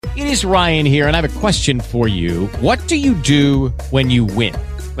It is Ryan here, and I have a question for you. What do you do when you win?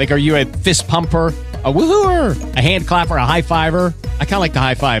 Like, are you a fist pumper, a woohooer, a hand clapper, a high fiver? I kind of like the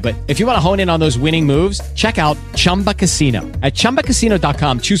high five, but if you want to hone in on those winning moves, check out Chumba Casino. At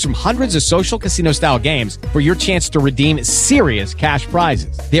ChumbaCasino.com, choose from hundreds of social casino-style games for your chance to redeem serious cash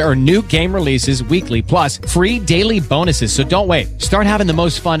prizes. There are new game releases weekly, plus free daily bonuses. So don't wait. Start having the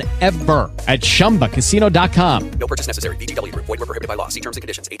most fun ever at ChumbaCasino.com. No purchase necessary. VGW. Void where prohibited by law. See terms and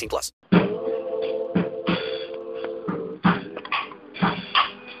conditions. 18 plus.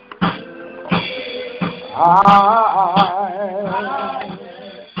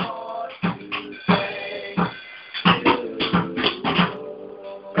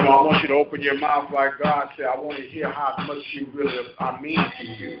 Come on, I want you to open your mouth like God said. I want to hear how much you really I mean to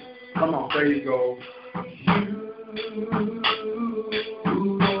you. Come on, there you go. You,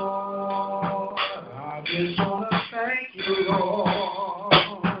 Lord, I just want to thank you, Lord.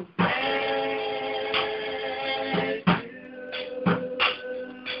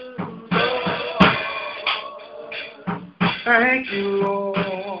 Thank you, Lord.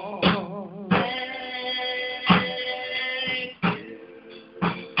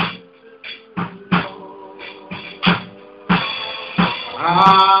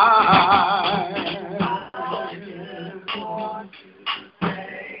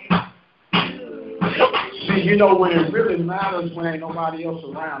 See, you know, when it really matters, when ain't nobody else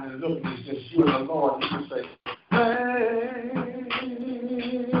around and looking, it's just you and the Lord, you can say,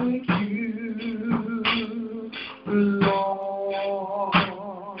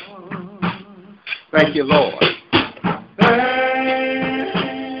 thank you, Lord. Thank you, Lord. Thank you, Lord.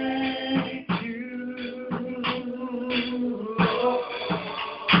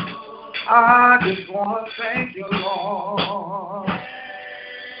 I just want to thank you, Lord.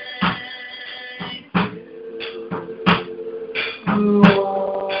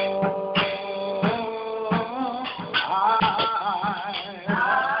 Lord,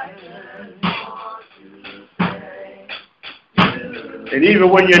 and even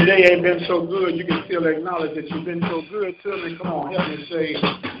when your day ain't been so good, you can still acknowledge that you've been so good to me. Come on, help me say,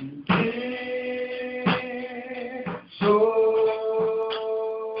 you've been so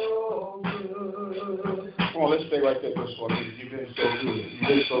good. Come on, let's stay right there this one. You've been so good. You've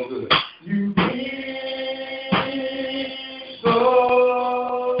been so good. You've been so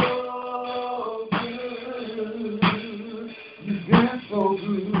good. You've been so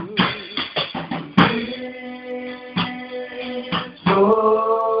good.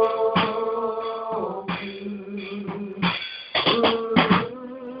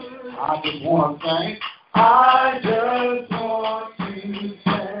 I just want to thank you.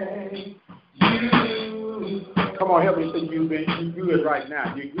 Come on, help me say you're good right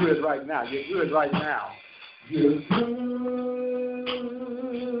now. You're good right now. You're good right now. You're good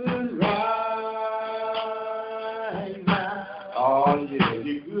right now. Oh, yeah.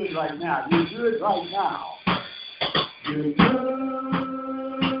 You're good right now. You're good right now. You're good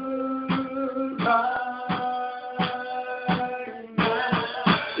right now.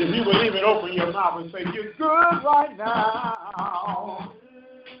 If you believe it, open your mouth and say, you're good right now.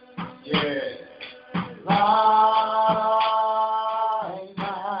 Yeah. Right now.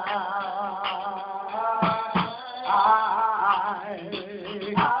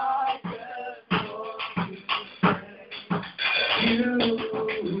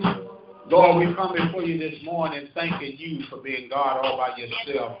 Lord, we come before you this morning thanking you for being God all by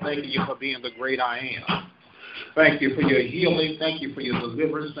yourself. Thanking you for being the great I am. Thank you for your healing. Thank you for your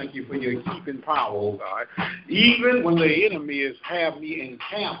deliverance. Thank you for your keeping power, oh God. Even when the enemy have me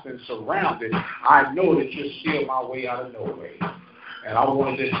encamped and surrounded, I know that you're still my way out of no way. And I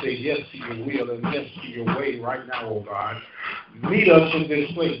want to just say yes to your will and yes to your way right now, oh God. Meet us in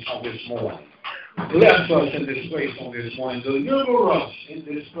this place on this morning. Bless us in this place on this morning. Deliver us in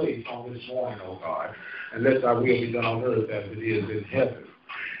this place on this morning, oh God. And let thy will be done on earth as it is in heaven.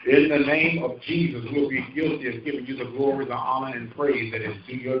 In the name of Jesus, we'll be guilty of giving you the glory, the honor, and praise that is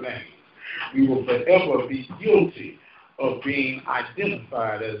due your name. We will forever be guilty of being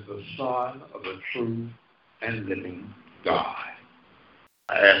identified as the Son of the true and living God.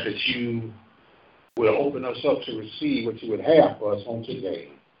 I ask that you will open us up to receive what you would have for us on today.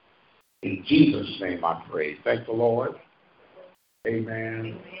 In Jesus' name I pray. Thank the Lord.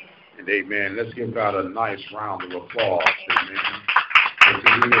 Amen and amen. Let's give God a nice round of applause. Amen.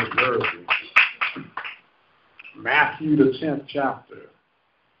 Matthew, the 10th chapter,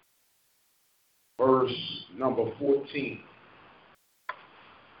 verse number 14.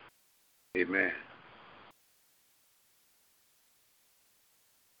 Amen.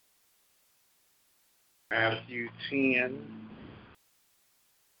 Matthew 10,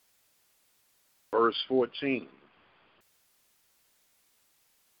 verse 14.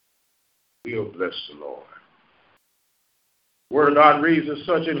 We'll bless the Lord. Word of God reads as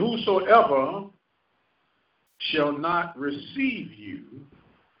such, and whosoever shall not receive you,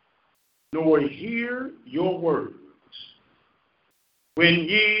 nor hear your words, when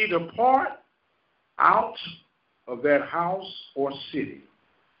ye depart out of that house or city,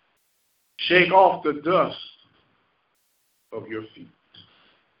 shake off the dust of your feet.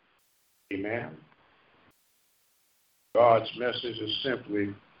 Amen. God's message is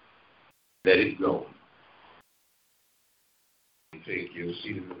simply, let it go. Take your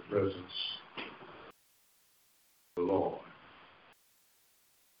seat in the presence of the Lord.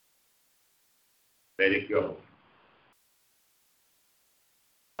 Let it go.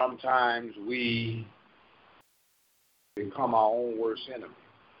 Sometimes we become our own worst enemy.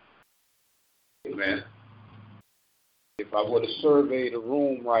 Amen. If I were to survey the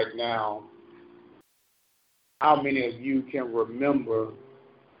room right now, how many of you can remember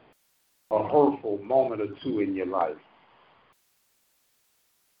a hurtful moment or two in your life?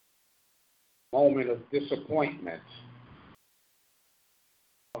 Moment of disappointment,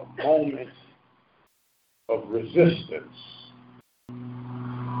 a moment of resistance.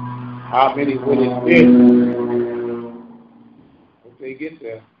 How many would admit, if they get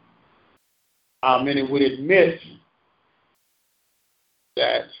there, how many would admit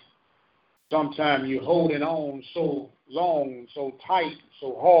that sometimes you're holding on so long, so tight,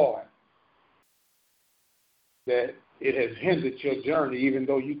 so hard, that it has hindered your journey, even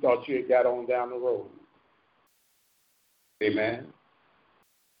though you thought you had got on down the road? Amen.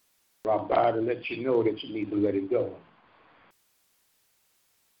 I'm by to let you know that you need to let it go.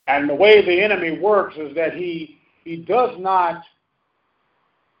 And the way the enemy works is that he does not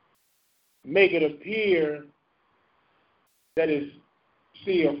make it appear that it's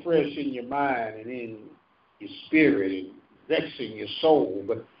still fresh in your mind and in your spirit and vexing your soul,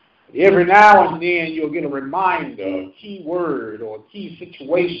 but every now and then you'll get a reminder, a key word or a key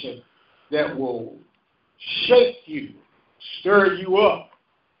situation that will shake you, stir you up,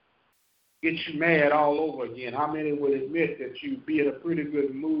 get you mad all over again. How many would admit that you be in a pretty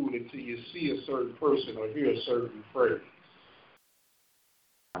good mood until you see a certain person or hear a certain phrase?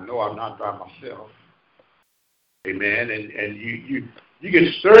 I know I'm not by myself. Amen. And you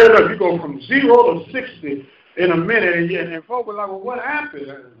get stirred up. You go from 0 to 60 in a minute, and folks are like, well, what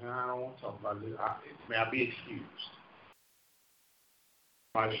happened? I don't want to talk about this. May I be excused?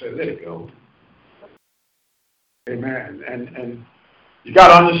 I said, let it go. Amen. And you got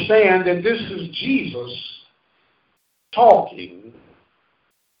to understand that this is Jesus talking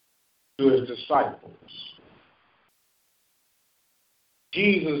to his disciples.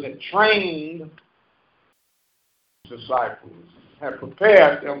 Jesus had trained his disciples, had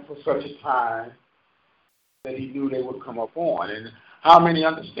prepared them for such a time that he knew they would come upon. And how many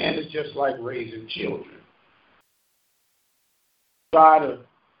understand it's just like raising children? Try to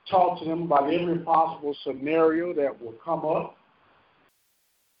talk to them about every possible scenario that will come up.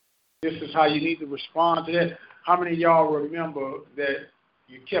 This is how you need to respond to that. How many of y'all remember that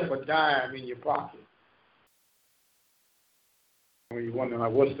you kept a dime in your pocket? When you're wondering,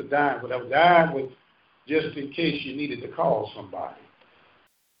 like, what's the dime? Well, that dime was just in case you needed to call somebody.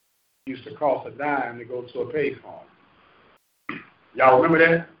 It used to cost a dime to go to a payphone. Y'all remember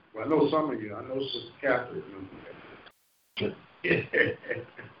that? Well, I know some of you. I know Sister Catherine remember that.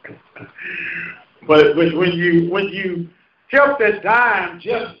 But when you kept that dime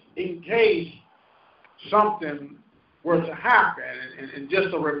just in case something were to happen, and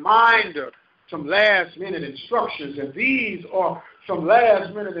just a reminder, some last-minute instructions, and these are some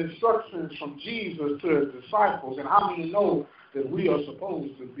last-minute instructions from Jesus to his disciples. And how many know that we are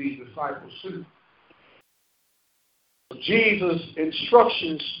supposed to be disciples too? Jesus'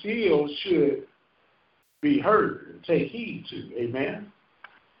 instructions still should be heard and take heed to. Amen?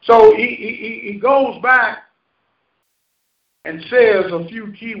 So he goes back and says a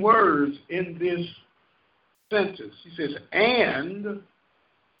few key words in this sentence. He says, and,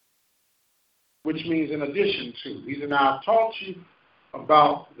 which means in addition to. He said, now I've taught you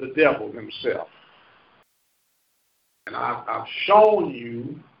about the devil himself. And I've shown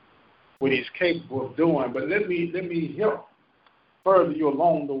you what he's capable of doing. But let me help further you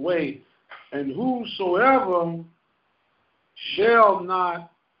along the way. And whosoever shall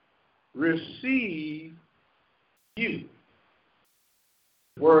not receive you.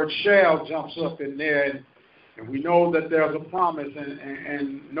 The word shall jumps up in there, and we know that there's a promise,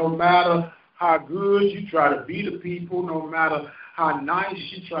 and no matter how good you try to be to people, no matter how nice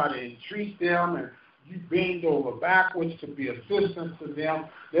you try to entreat them, and you bend over backwards to be assistant to them,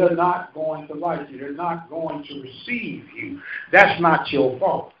 they're not going to like you. They're not going to receive you. That's not your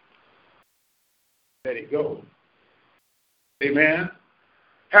fault. Let it go. Amen.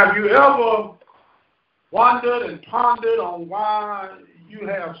 Have you ever wondered and pondered on why you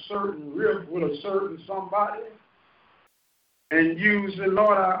have certain riff with a certain somebody? And you say,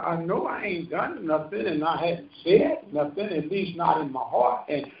 Lord, I know I ain't done nothing, and I haven't said nothing, at least not in my heart.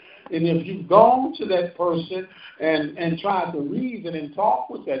 And if you've gone to that person and tried to reason and talk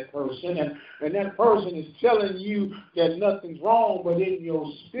with that person, and that person is telling you that nothing's wrong, but in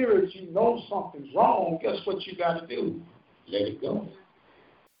your spirit you know something's wrong, guess what you got to do? Let it go.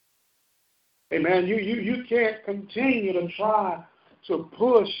 Amen. You can't continue to try to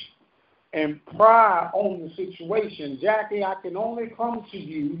push and pry on the situation. Jackie, I can only come to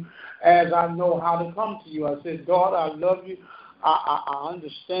you as I know how to come to you. I said, daughter, I love you. I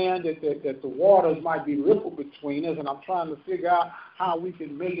understand that the waters might be rippled between us, and I'm trying to figure out how we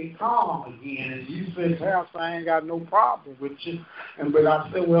can make it calm again. And you said, Pastor, I ain't got no problem with you. But I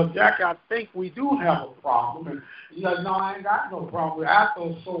said, well, Jackie, I think we do have a problem. And you're like, no, I ain't got no problem.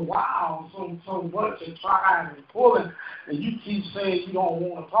 After so wild, so much and trying and pulling, and you keep saying you don't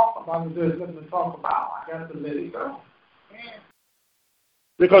want to talk about it, there's nothing to talk about. I got to let it go. Yeah.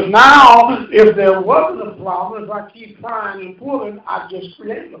 Because now, if there wasn't a problem, if I keep trying and pulling, I just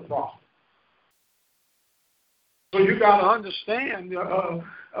create a problem. So you got to understand,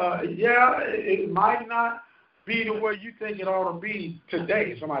 it might not be the way you think it ought to be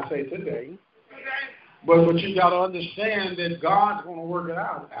today. Somebody say today. But you got to understand that God's going to work it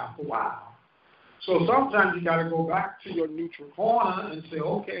out after a while. So sometimes you got to go back to your neutral corner and say,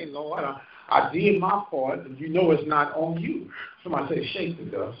 okay, Lord, I did my part, and you know it's not on you. Somebody say, shake the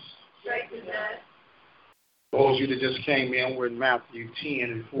dust. Shake the dust. Those of you that just came in, we're in Matthew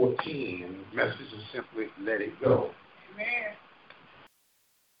 10 and 14, and the message is simply, let it go. Amen.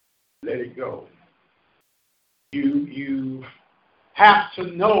 Let it go. You have to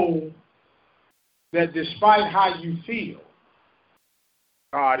know that despite how you feel,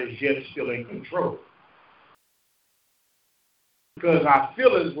 God is yet still in control. Because our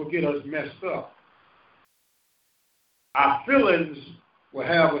feelings will get us messed up. Our feelings will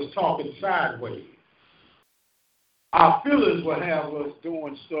have us talking sideways. Our feelings will have us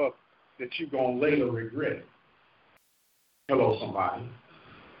doing stuff that you're going to later regret. Hello, somebody.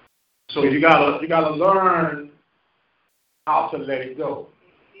 So you gotta learn how to let it go.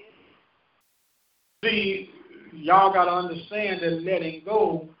 See, y'all got to understand that letting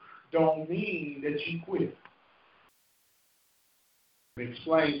go don't mean that you quit. Let me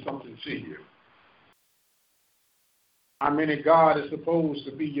explain something to you. I mean, God is supposed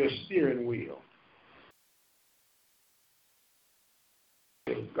to be your steering wheel.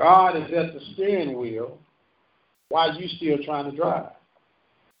 If God is at the steering wheel, why are you still trying to drive?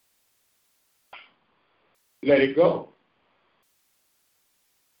 Let it go.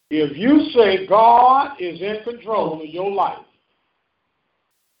 If you say God is in control of your life,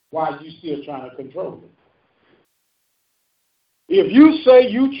 why are you still trying to control it? If you say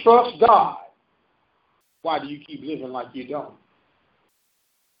you trust God, why do you keep living like you don't?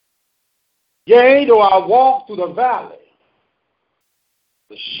 Yea, though I walk through the valley,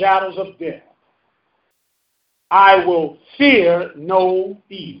 the shadows of death, I will fear no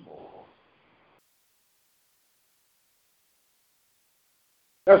evil.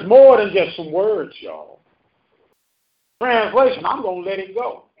 There's more than just some words, y'all. Translation, I'm going to let it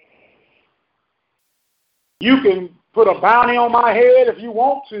go. You can put a bounty on my head if you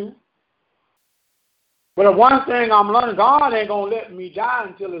want to. But one thing I'm learning, God ain't going to let me die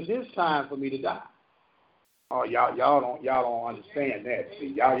until it's His time for me to die. Oh, y'all don't understand that.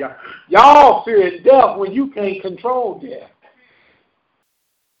 See, y'all fear death when you can't control death.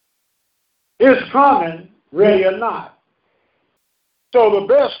 It's coming, ready or not. So the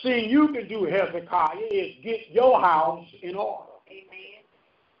best thing you can do, Hezekiah, is get your house in order. Amen.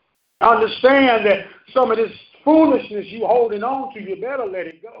 Understand that some of this foolishness you holding on to, you better let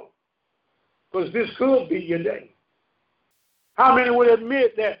it go. Because this could be your day. How many would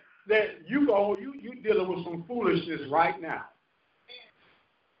admit that you dealing with some foolishness right now?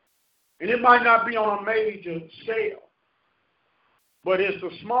 And it might not be on a major scale, but it's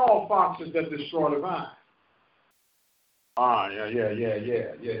the small foxes that destroy the vine. Yeah.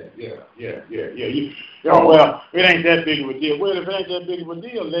 Well, it ain't that big of a deal. Well, if it ain't that big of a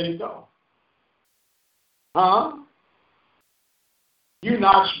deal, let it go. Huh? You're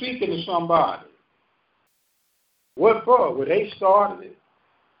not speaking to somebody. What for? Well, they started it.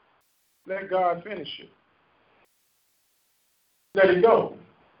 Let God finish it. Let it go.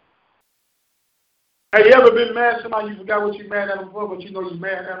 Have you ever been mad at somebody you forgot what you're mad at them for, but you know you're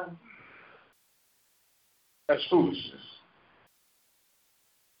mad at them? That's foolishness.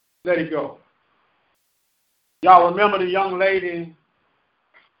 Let it go. Y'all remember the young lady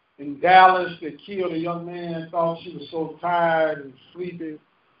in Dallas that killed a young man, thought she was so tired and sleepy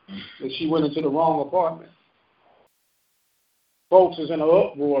that she went into the wrong apartment? Folks is in an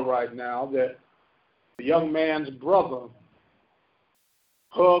uproar right now that the young man's brother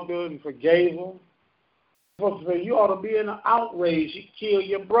hugged her and forgave her. Folks say, you ought to be in an outrage. You killed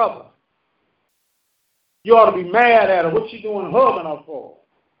your brother. You ought to be mad at her. What you doing hugging her for?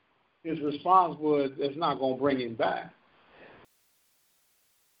 His response was, it's not going to bring him back.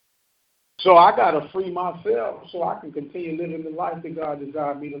 So I got to free myself so I can continue living the life that God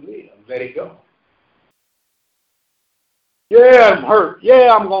desired me to live. Let it go. Yeah, I'm hurt.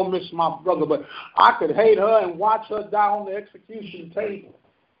 Yeah, I'm going to miss my brother, but I could hate her and watch her die on the execution table.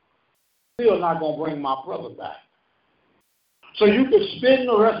 Still not going to bring my brother back. So you could spend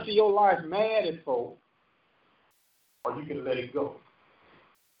the rest of your life mad at folks, or you can let it go.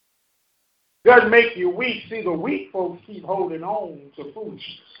 Doesn't make you weak. See, the weak folks keep holding on to foolishness.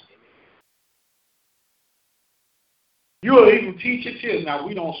 You'll even teach your kids. Now,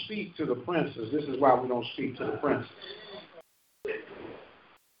 we don't speak to the princes. This is why we don't speak to the princes.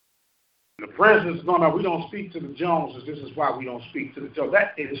 The princes, no, we don't speak to the Joneses. This is why we don't speak to the Joneses.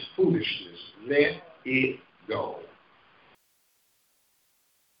 That is foolishness. Let it go.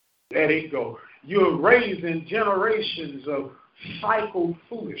 Let it go. You're raising generations of cycled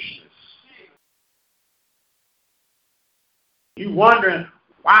foolishness. You're wondering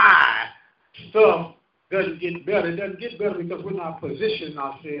why stuff doesn't get better. It doesn't get better because we're not positioning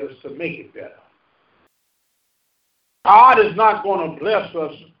ourselves to make it better. God is not going to bless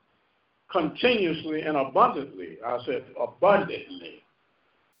us continuously and abundantly. I said abundantly.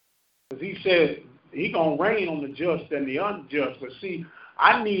 Because he said he's going to rain on the just and the unjust. But see,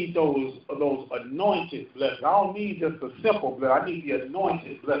 I need those anointed blessings. I don't need just the simple blessings. I need the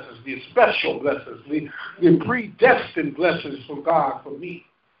anointed blessings, the special blessings, the predestined blessings from God for me.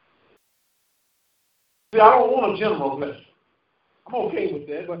 See, I don't want a general blessing. I'm okay with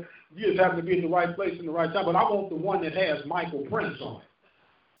that, but you just have to be in the right place in the right time. But I want the one that has Michael Prince on it.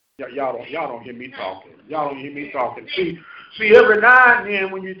 Y'all don't hear me talking. Y'all don't hear me talking. See, every now and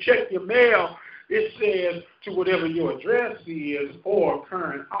then when you check your mail, it says to whatever your address is or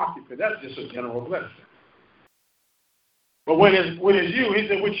current occupant. That's just a general blessing. But when it's you, he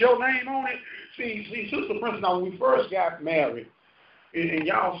said, with your name on it. See, Sister Prince, now when we first got married, and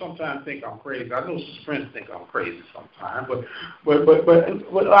y'all sometimes think I'm crazy. I know Sister Prince think I'm crazy sometimes, but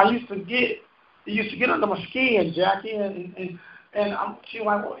I used to get under my skin, Jackie, and she was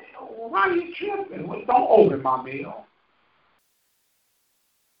like, well, why are you tripping? Well, don't open my mail.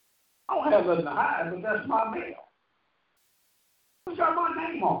 I don't have nothing to hide, but that's my mail. It's got my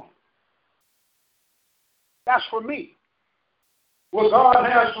name on it. That's for me. What God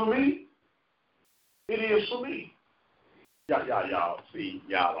has for me, it is for me. Y'all see,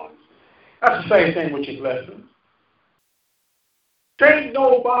 y'all don't. That's the same thing with your blessings. Can't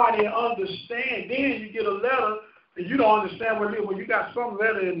nobody understand. Then you get a letter and you don't understand what it is. Well, you got some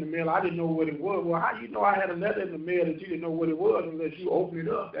letter in the mail. I didn't know what it was. Well, how you know I had a letter in the mail that you didn't know what it was unless you opened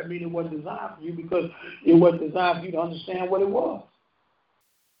it up? That means it wasn't designed for you because it wasn't designed for you to understand what it was.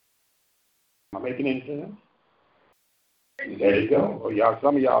 Am I making any sense? There you go. Oh,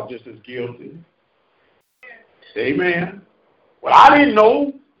 some of y'all just as guilty. Amen. Well, I didn't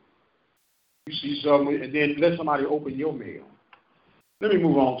know. You see something, and then let somebody open your mail. Let me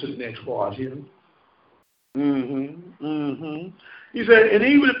move on to the next part here. He said, and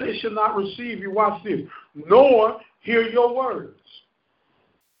even if they should not receive you, watch this, nor hear your words.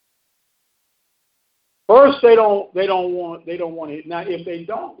 First, they don't want to. Now, if they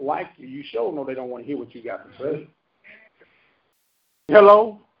don't like you, you sure know they don't want to hear what you got to say.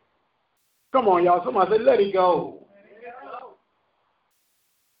 Hello? Come on, y'all. Somebody say, let it go.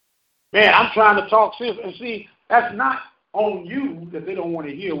 Man, I'm trying to talk sense. And see, that's not on you that they don't want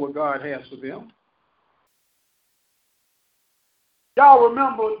to hear what God has for them. Y'all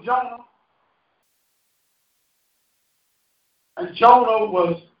remember Jonah? And Jonah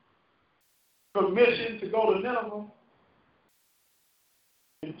was commissioned to go to Nineveh.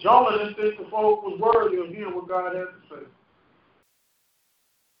 And Jonah didn't think the folk was worthy of hearing what God had to say.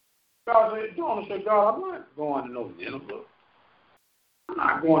 Jonah said, God, I'm not going to no Nineveh. I'm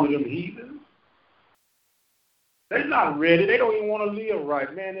not going to them heathens. They're not ready. They don't even want to live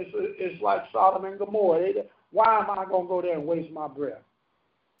right, man. It's like Sodom and Gomorrah. Why am I going to go there and waste my breath?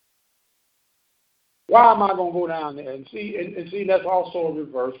 Why am I going to go down there? And see, that's also a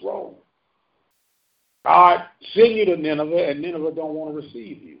reverse role. God send you to Nineveh, and Nineveh don't want to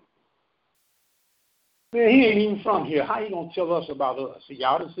receive you. Man, he ain't even from here. How you going to tell us about us? See,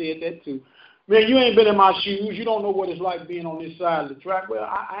 y'all done said that too. Man, you ain't been in my shoes. You don't know what it's like being on this side of the track. Well,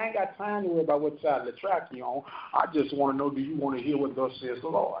 I ain't got time to worry about what side of the track you're on. I just want to know, do you want to hear what thus says the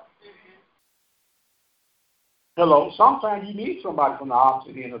Lord? Hello, sometimes you need somebody from the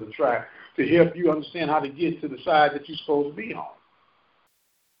opposite end of the track to help you understand how to get to the side that you're supposed to be on.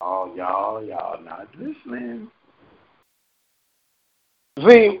 Oh, y'all not listening.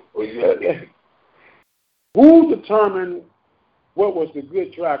 See, who determined what was the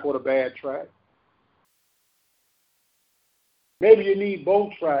good track or the bad track? Maybe you need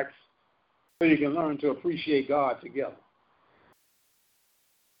both tracks so you can learn to appreciate God together.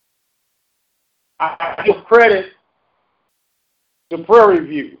 I give credit to Prairie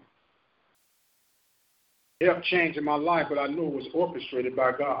View. It helped changing my life, but I knew it was orchestrated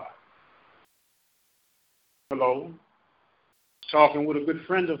by God. Hello? Talking with a good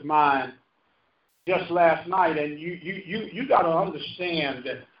friend of mine just last night, and you got to understand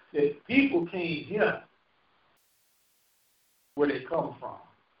that people can't hear where they come from,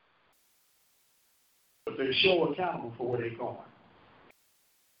 but they're sure accountable for where they're going.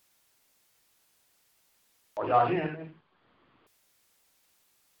 Are y'all hearing me?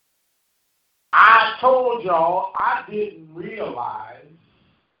 I told y'all I didn't realize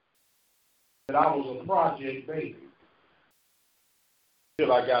that I was a project baby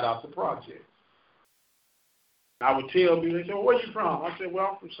till I got out the project. I would tell people, they say, well, where you from? I said,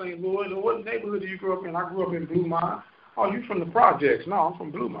 well, I'm from St. Louis. Well, what neighborhood do you grow up in? I grew up in Blue Mine. Oh, you from the projects? No, I'm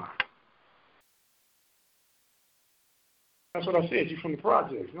from Blue Mine. That's what I said. You from the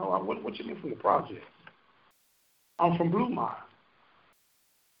projects? No, what you mean from the projects? I'm from Blue Mine.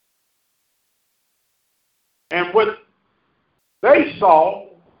 And what they saw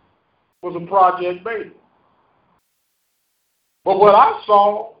was a project baby. But what I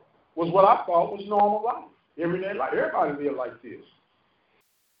saw was what I thought was normal life, everyday life. Everybody live like this.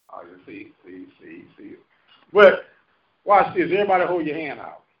 Oh, you see. But watch this. Everybody hold your hand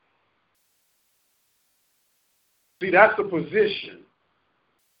out. See, that's the position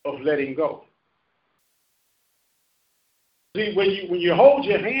of letting go. See, when you hold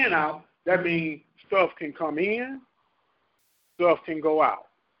your hand out, that means stuff can come in, stuff can go out.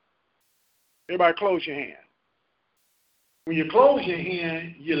 Everybody close your hand. When you close your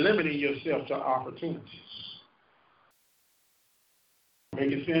hand, you're limiting yourself to opportunities.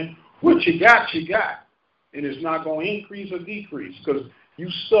 Make sense? What you got, you got. And it's not going to increase or decrease because you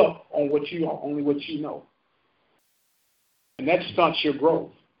stuck on only what you know. And that stunts your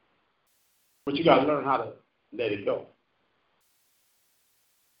growth. But you got to learn how to let it go.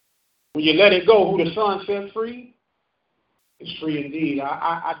 When you let it go, who the Son set free is free indeed.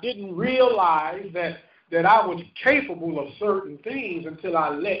 I didn't realize that I was capable of certain things until I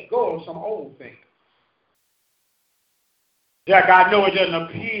let go of some old things. Jack, I know it doesn't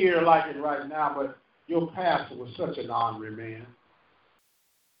appear like it right now, but your pastor was such an honorary man.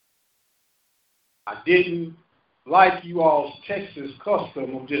 I didn't like you all's Texas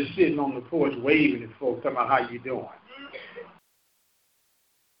custom of just sitting on the porch waving at folks, talking about how you doing.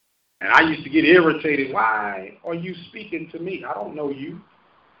 And I used to get irritated. Why are you speaking to me? I don't know you.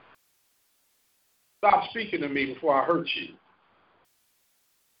 Stop speaking to me before I hurt you.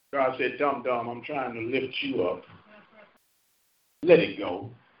 God said, dumb, I'm trying to lift you up. Let it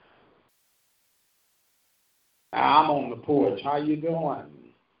go. Now, I'm on the porch. How you doing?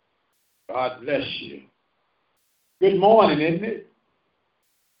 God bless you. Good morning, isn't it?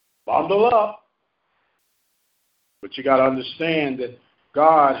 Bundle up. But you got to understand that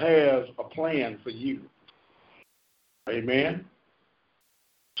God has a plan for you. Amen.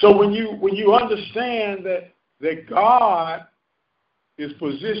 So when you understand that God is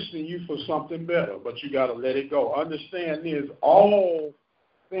positioning you for something better, but you got to let it go. Understand this, all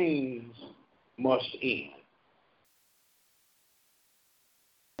things must end.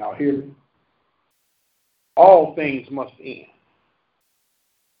 Now hear me. All things must end.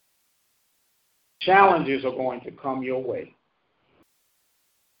 Challenges are going to come your way.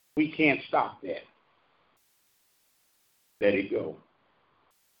 We can't stop that. Let it go.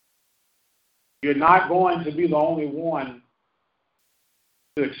 You're not going to be the only one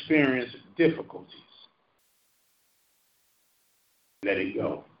to experience difficulties. Let it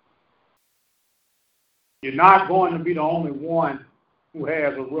go. You're not going to be the only one who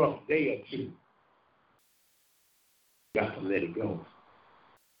has a rough day or two. You got to let it go.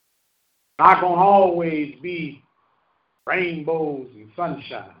 Not going to always be rainbows and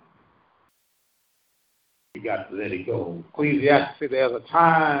sunshine. You got to let it go. Ecclesiastes says there's a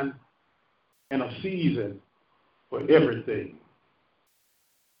time and a season for everything.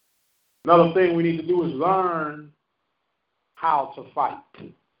 Another thing we need to do is learn how to fight.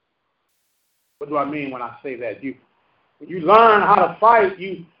 What do I mean when I say that? When you learn how to fight,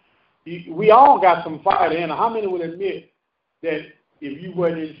 we all got some fight in. How many would admit that if you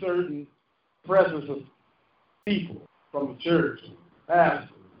were in certain presence of people from the church, pastors,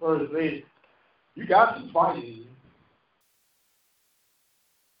 first lady, you got some fight in you?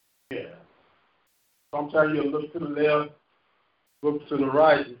 Yeah. Sometimes you look to the left, look to the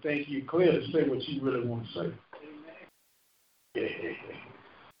right, and think you're clear to say what you really want to say. Yeah.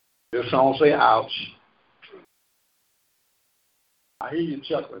 This song say, ouch. I hear you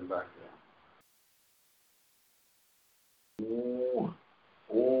chuckling back there.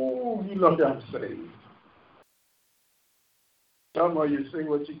 Ooh, you look I'm saved. Some of you say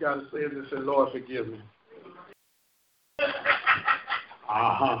what you got to say and say, Lord, forgive me.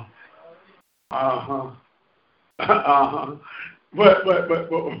 Uh-huh. But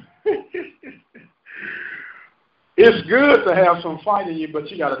it's good to have some fight in you, but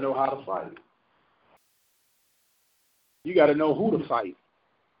you got to know how to fight. You got to know who to fight.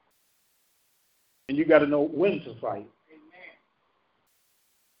 And you got to know when to fight.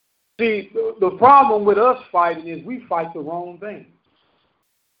 See, the problem with us fighting is we fight the wrong thing.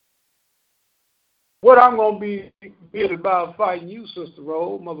 What I'm going to be about fighting you, Sister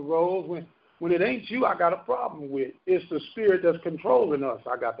Rose, Mother Rose, when it ain't you I got a problem with. It's the spirit that's controlling us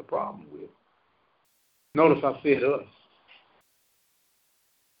I got the problem with. Notice I said us.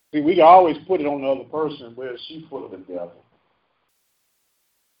 See, we can always put it on the other person where she's full of the devil.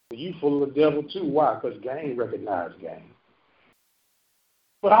 You full of the devil too. Why? Because gang recognize gang.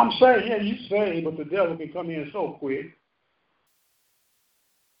 But I'm saying, yeah, you say, but the devil can come in so quick.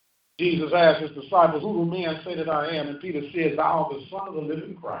 Jesus asked his disciples, who do men say that I am? And Peter said, thou art the Son of the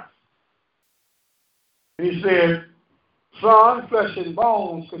living Christ. And he said, Son, flesh and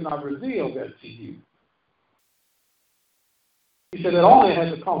bones could not reveal that to you. He said it only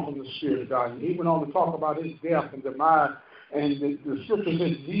had to come from the Spirit of God. And he went on to talk about his death and demise. And the scripture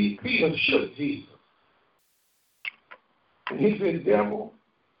said Peter shook Jesus. And he said, devil,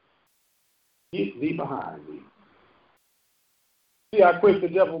 get thee behind me. See how quick the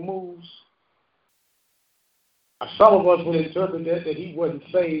devil moves? Some of us would interpret that he wasn't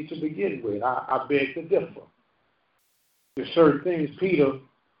saved to begin with. I beg to differ. There's certain things Peter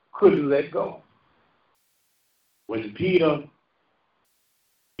couldn't let go. When Peter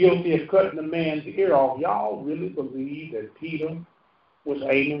guilty of cutting the man's ear off, y'all really believe that Peter was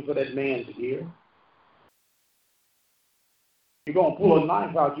aiming for that man's ear? You're going to pull a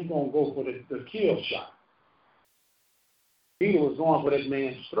knife out, you're going to go for the kill shot. Peter was going for that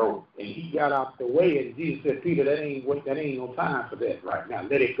man's throat, and he got out the way, and Jesus said, Peter, that ain't no time for that right now.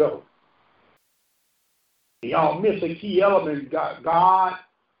 Let it go. And y'all miss a key element. God,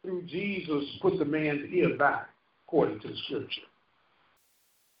 through Jesus, put the man's ear back, according to the scripture.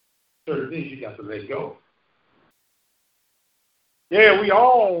 Certain things you got to let go. Yeah, we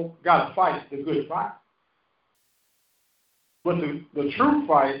all got to fight the good fight. But the true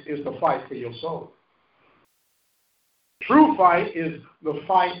fight is the fight for your soul. True fight is the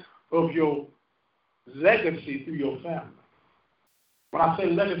fight of your legacy through your family. When I say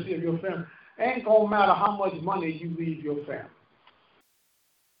legacy of your family, it ain't going to matter how much money you leave your family.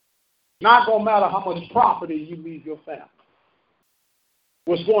 Not going to matter how much property you leave your family.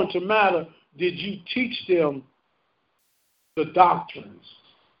 What's going to matter, did you teach them the doctrines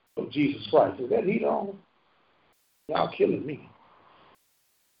of Jesus Christ? Is that heat on? Y'all killing me.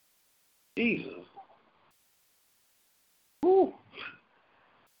 Jesus. Woo.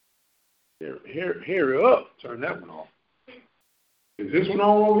 Hair up. Turn that one off. Is this one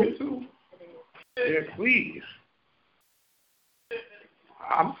on over here too? Yeah, please.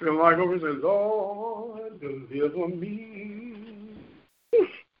 I'm feeling like over here, Lord, deliver me.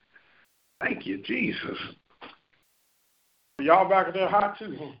 Thank you, Jesus. Y'all back there hot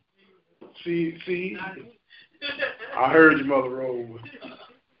too, huh? See, I heard you, Mother Rose.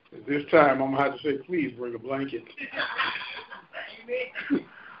 This time I'm going to have to say, please bring a blanket.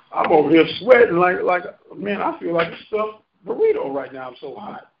 I'm over here sweating like man, I feel like a stuffed burrito right now. I'm so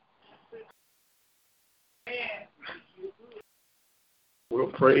hot. Well,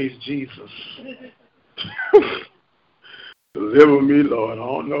 praise Jesus. Deliver me, Lord. I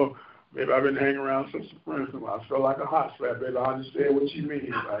don't know. Maybe I've been hanging around some friends. I feel like a hot slap, baby. I understand what you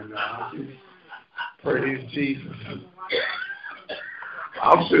mean right now. Praise Jesus.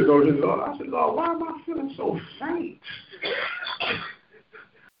 I'm sitting over here, Lord. I said, Lord, why am I feeling so faint?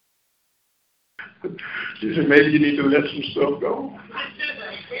 She said, maybe you need to let some stuff go.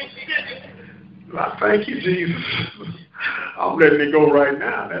 I thank you, Jesus. I'm letting it go right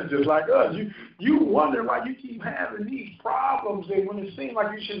now. That's just like us. You wonder why you keep having these problems, and when it seems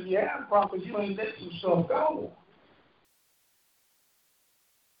like you shouldn't be having problems, you ain't letting some stuff go.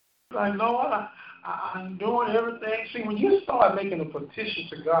 Like, Lord, I'm doing everything. See, when you start making a petition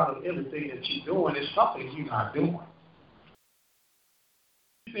to God of everything that you're doing, it's something you're not doing.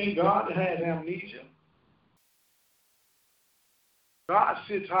 You think God has amnesia? God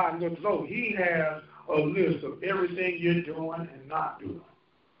sits high and looks low. He has a list of everything you're doing and not doing.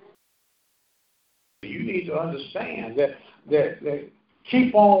 You need to understand that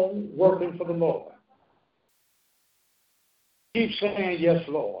keep on working for the Lord. Keep saying, yes,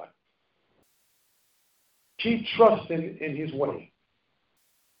 Lord. Keep trusting in his way.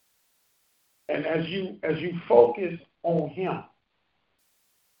 And as you focus on him,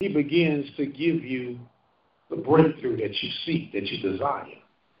 he begins to give you the breakthrough that you seek, that you desire.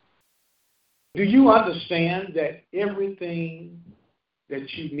 Do you understand that everything that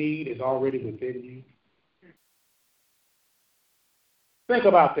you need is already within you? Think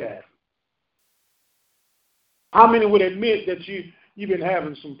about that. How many would admit that you've been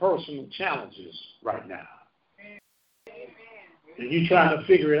having some personal challenges right now? And you're trying to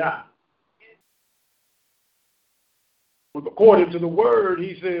figure it out. According to the word,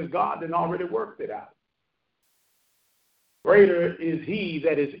 he says God had already worked it out. Greater is he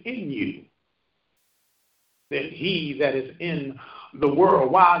that is in you than he that is in the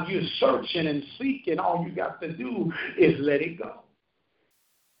world. While you're searching and seeking, all you got to do is let it go.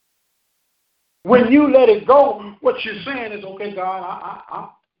 When you let it go, what you're saying is, okay,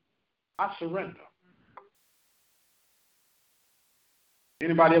 God, I surrender.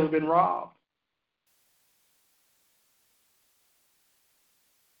 Anybody ever been robbed?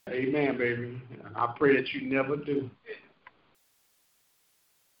 Amen, baby. I pray that you never do.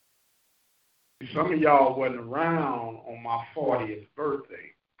 Some of y'all wasn't around on my 40th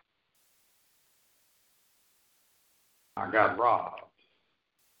birthday. I got robbed.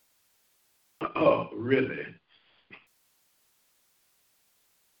 Oh, really?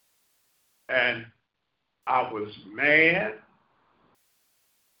 And I was mad.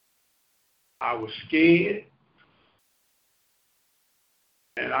 I was scared.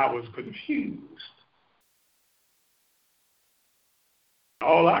 And I was confused.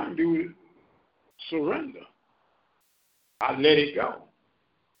 All I can do is surrender. I let it go.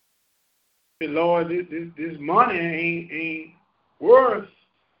 Say, Lord, this money ain't worth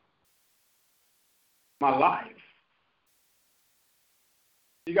my life.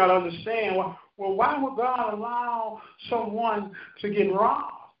 You got to understand, well, why would God allow someone to get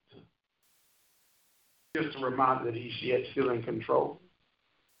robbed? Just a reminder that he's yet still in control.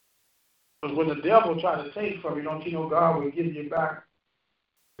 Because when the devil tries to take from you, don't you know God will give you back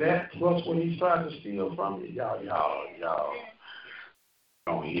that plus what he's trying to steal from you? Y'all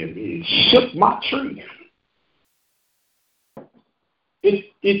don't hear me. It shook my tree.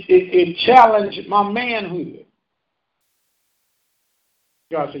 It challenged my manhood.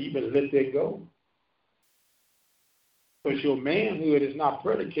 God said, you better let that go. Because your manhood is not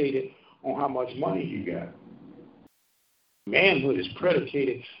predicated on how much money you got. Manhood is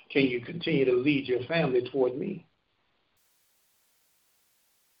predicated, can you continue to lead your family toward me?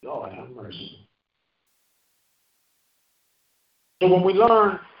 Lord have mercy. So when we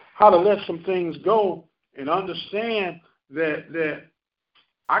learn how to let some things go and understand that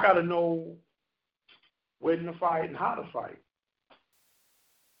I got to know when to fight and how to fight.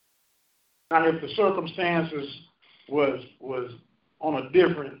 Now, if the circumstances was on a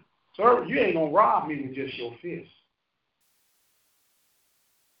different service, you ain't going to rob me with just your fist.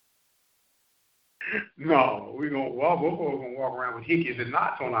 No, we're going to walk around with hickeys and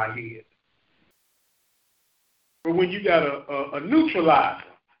knots on our head. But when you got a neutralizer,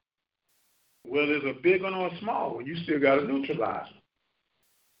 well, there's a big one or a small one, you still got a neutralizer.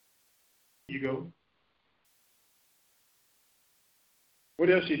 You go. What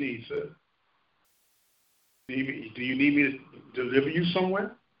else you need, sir? Do you need me to deliver you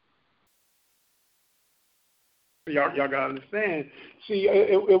somewhere? Y'all got to understand. See,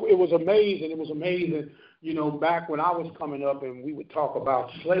 it was amazing. It was amazing, you know, back when I was coming up and we would talk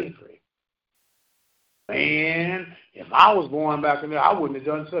about slavery. Man, if I was born back in there, I wouldn't have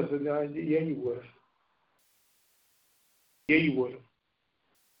done such a thing. Yeah, you would have. Yeah, you would have.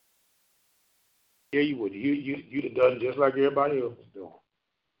 Yeah, you would. You'd have done just like everybody else was doing.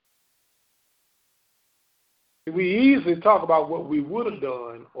 We easily talk about what we would have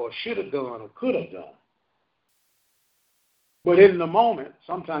done or should have done or could have done. But in the moment,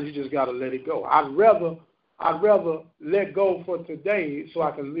 sometimes you just got to let it go. I'd rather let go for today so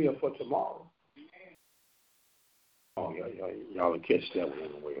I can live for tomorrow. Oh, y'all will catch that one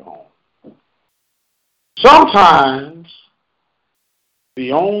on the way home. Sometimes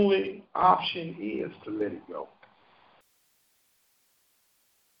the only option is to let it go.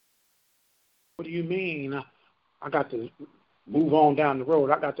 What do you mean? I got to move on down the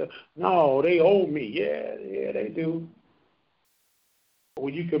road. No, they owe me. Yeah, they do. But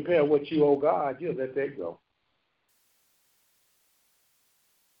when you compare what you owe God, you'll let that go.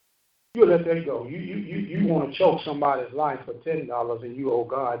 You let that go. You want to choke somebody's life for $10 and you owe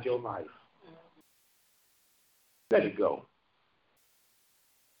God your life. Let it go.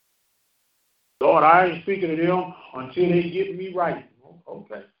 Lord, I ain't speaking to them until they get me right.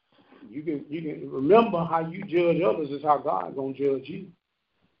 Okay. You can remember how you judge others is how God gonna judge you.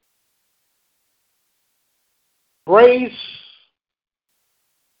 Grace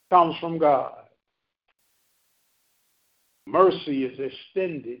comes from God. Mercy is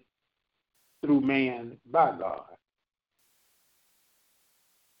extended through man by God.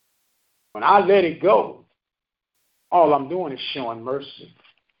 When I let it go, all I'm doing is showing mercy.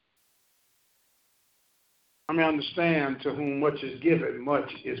 I mean, understand, to whom much is given,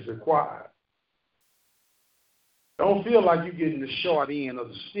 much is required. Don't feel like you're getting the short end of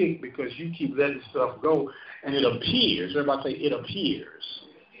the stick because you keep letting stuff go, and it appears, everybody say it appears,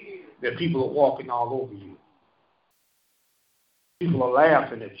 that people are walking all over you. People are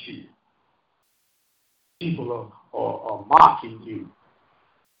laughing at you. People are mocking you.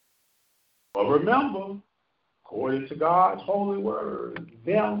 But remember, according to God's holy word,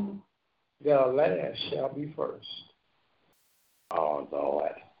 them that are last shall be first. Oh,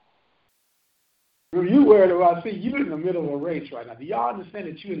 Lord. If you worried about, see, you're in the middle of a race right now. Do y'all understand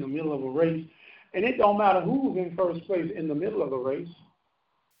that you're in the middle of a race? And it don't matter who's in first place in the middle of a race.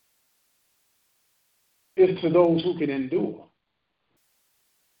 It's to those who can endure.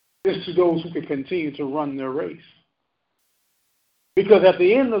 It's to those who can continue to run their race. Because at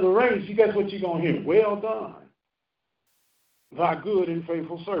the end of the race, you guess what you're going to hear? Well done, thy good and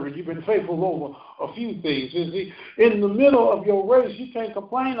faithful servant. You've been faithful over a few things. You see, in the middle of your race, you can't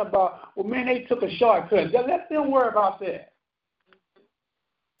complain about, well, man, they took a shortcut. Let them worry about that.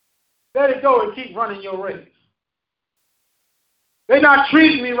 Let it go and keep running your race. They're not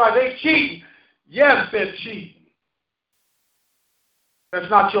treating me right. They cheating. Yes, they're cheating. That's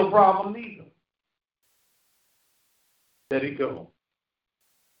not your problem either. Let it go.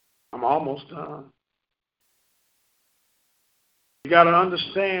 I'm almost done. You got to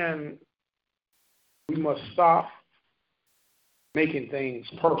understand, we must stop making things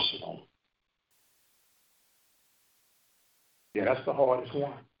personal. Yeah, that's the hardest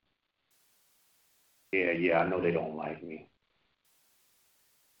one. Yeah, I know they don't like me.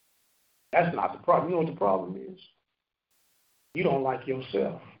 That's not the problem. You know what the problem is? You don't like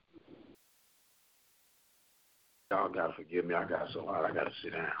yourself. Y'all got to forgive me. I got so hard. I got to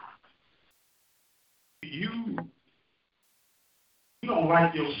sit down. You don't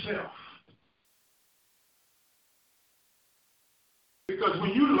like yourself. Because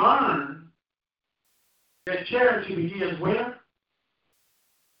when you learn that charity begins where?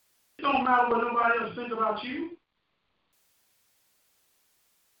 It don't matter what nobody else thinks about you.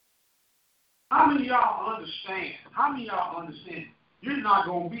 How many of y'all understand? How many of y'all understand you're not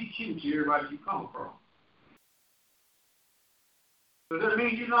going to be cute to everybody you come across? Does that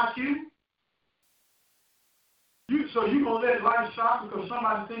mean you're not cute? So you're going to let life stop because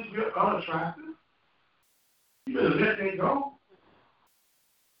somebody thinks you're unattractive? You better let that go.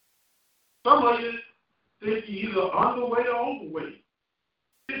 Some of you think you're either underweight or overweight.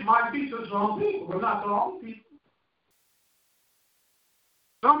 It might be to some people, but not to all people.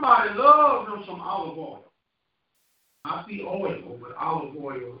 Somebody loves them some olive oil. I see oil, but olive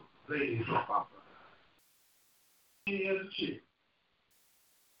oil ladies are popular. Any other chick.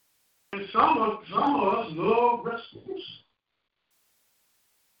 And some of us love wrestlers.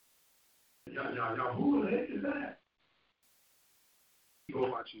 Y'all, who the heck is that? Go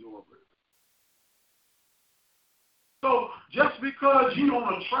watch you over it. So just because you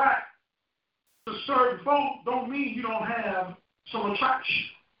don't attract to certain folk, don't mean you don't have some attraction.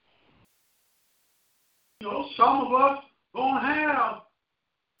 You know, some of us don't have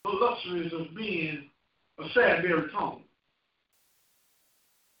the luxuries of being a sad baritone.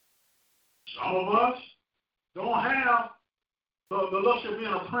 Some of us don't have the luxury of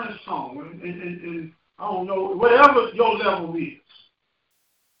being a Prince tone, and I don't know, whatever your level is.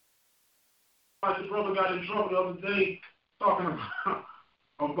 Like the brother got in trouble the other day talking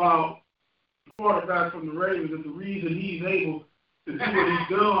about the quarterback from the Ravens, and the reason he's able to do what he's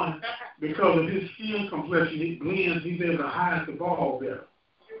done because of his skin complexion, he's able to hide the ball better.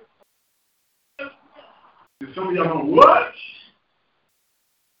 And some of y'all go, what?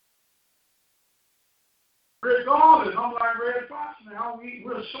 Regardless, I'm like Red Fox now.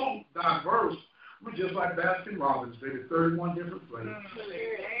 We're so diverse. We're just like Baskin Robbins, baby, 31 different flavors.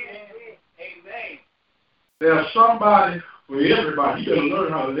 Amen. There's somebody for everybody. You gotta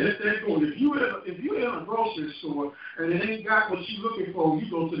learn how to let that go. If you're in a grocery store and it ain't got what you're looking for, you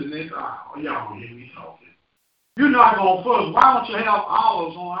go to the next aisle. Y'all don't hear me talking. You're not gonna fuss. Why don't you have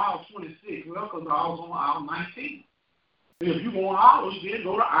olives on aisle 26? Well, because the olives on aisle 19. If you want olives, then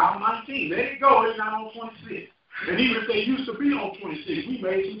go to aisle 19. Let it go. It's not on 26. And even if they used to be on 26, we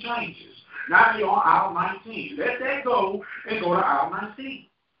made some changes. Now they're on aisle 19. Let that go and go to aisle 19.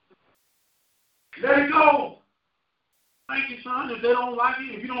 Let it go. Thank you, son. If they don't like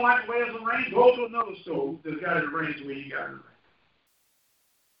it, if you don't like the way it's arranged, go to another store that's got it arranged the way you got it arranged.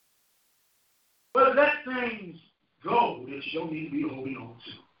 But let things go that you don't need to be holding on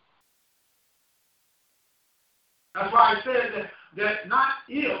to. That's why I said that not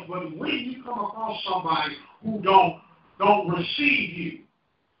if, but when you come across somebody who don't receive you.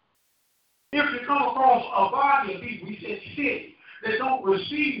 If you come across a body of people, we said city, that don't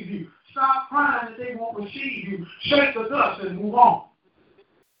receive you, stop crying that they won't receive you. Shake the dust and move on.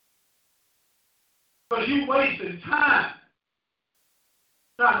 Because you wasted time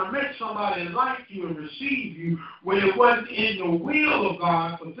trying to make somebody like you and receive you when it wasn't in the will of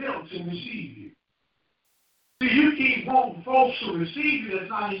God for them to receive you. See, you keep wanting folks to receive you that's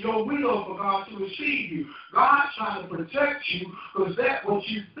not in your will for God to receive you. God's trying to protect you because that what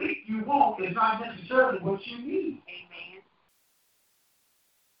you think you want is not necessarily what you need. Amen.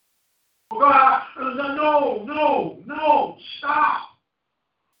 God, no, stop.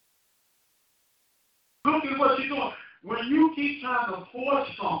 Look at what you're doing. When you keep trying to force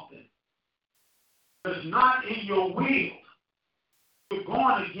something that's not in your will, you're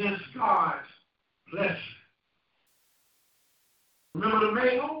going against God's blessing. Remember the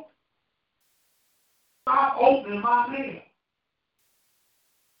mail? Stop opening my mail.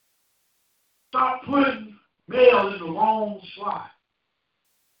 Stop putting mail in the wrong slot.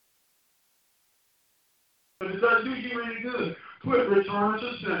 But it doesn't do you any good. Put return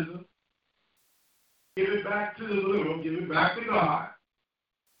to sender. Give it back to the Lord. Give it back to God.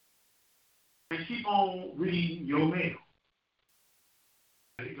 And keep on reading your mail.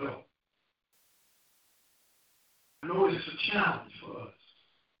 There you go. I know it's a challenge for us.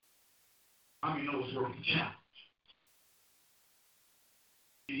 I mean, know it's worth the challenge.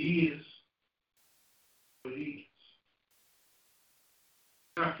 It is what it is.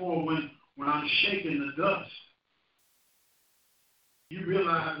 Therefore, when I'm shaking the dust, you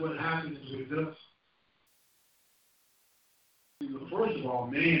realize what happens with dust. First of all,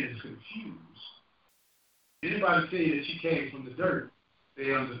 man is confused. Anybody say that you came from the dirt,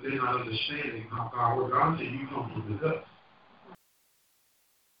 they're not understanding how God works. God said you come from the dust.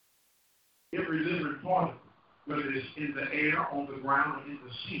 Every living particle, whether it's in the air, on the ground, or in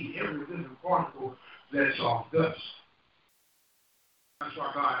the sea, every living particle that's off dust. That's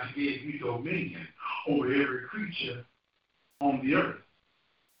why God gave you dominion over every creature on the earth.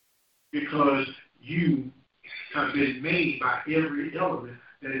 Because you have been made by every element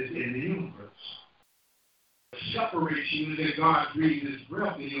that is in the universe. Separates you that God breathed His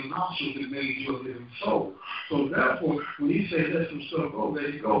breath in your nostrils and made you a living soul. So therefore, when He said let some stuff go, let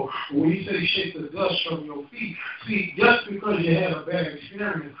it go. When He said shake the dust from your feet, see, just because you had a bad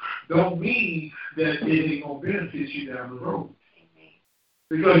experience don't mean that it ain't going to benefit you down the road.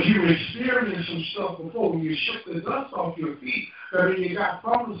 Because you experienced some stuff before. When you shook the dust off your feet, I mean, you got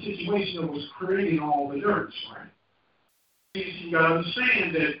from the situation that was creating all the dirt, right? You got to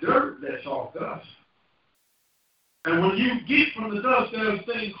understand that dirt lets off dust. And when you get from the dust, there's a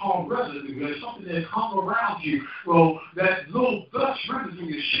thing called residue. There's something that comes around you. Well, that little dust residue,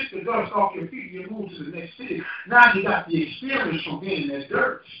 you shake the dust off your feet, you move to the next city. Now you got the experience from being in that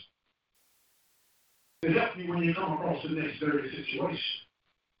dirt. It helps you when you come across the next dirty situation.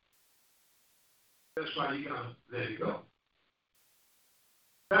 That's why you got to let it go.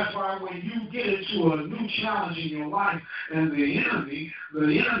 That's why when you get into a new challenge in your life and the enemy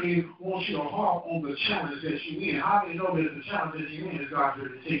wants you to harp on the challenge that you're in. How do you know that the challenge that you're in is God's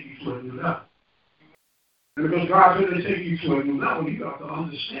ready to take you to a new level? And because God's ready to take you to a new level, you got to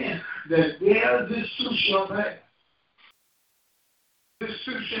understand that this too shall pass. This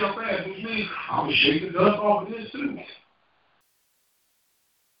too shall pass, which means I'm going to shake the dust off of this too. I'm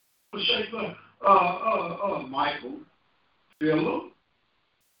going to shake the Michael, Philip,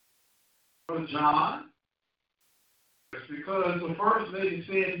 John. It's because the first lady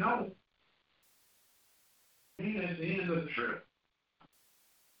said no. And that's the end of the trip.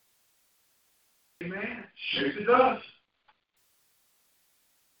 Amen. Shake the dust.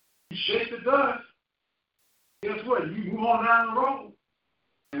 You shake the dust. Guess what? You move on down the road.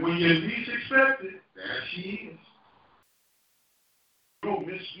 And when you least expect it, there she is. You'll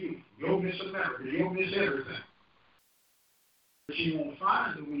miss you. You'll miss America. You'll miss everything. But you won't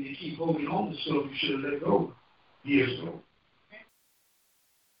find it when you keep holding on to stuff you should have let go years ago.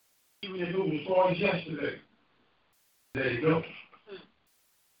 Even if it was as far as yesterday, let it go.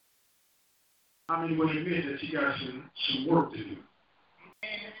 How many would admit that you got some work to do?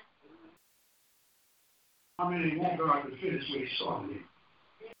 How many want God to finish what He started?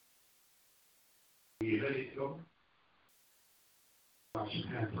 Will you let it go? God should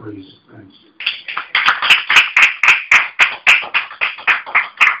have praise and thanks.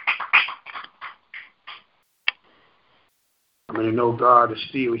 I mean, know God is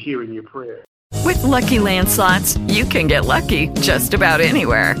still hearing your prayer. With Lucky Land Slots, you can get lucky just about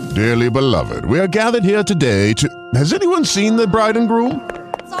anywhere. Dearly beloved, we are gathered here today to... Has anyone seen the bride and groom?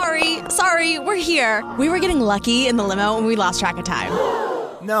 Sorry, we're here. We were getting lucky in the limo and we lost track of time.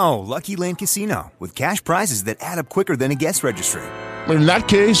 No, Lucky Land Casino, with cash prizes that add up quicker than a guest registry. In that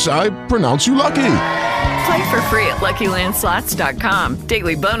case, I pronounce you lucky. Play for free at LuckyLandSlots.com.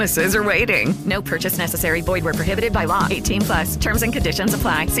 Daily bonuses are waiting. No purchase necessary. Void where prohibited by law. 18+. Terms and conditions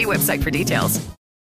apply. See website for details.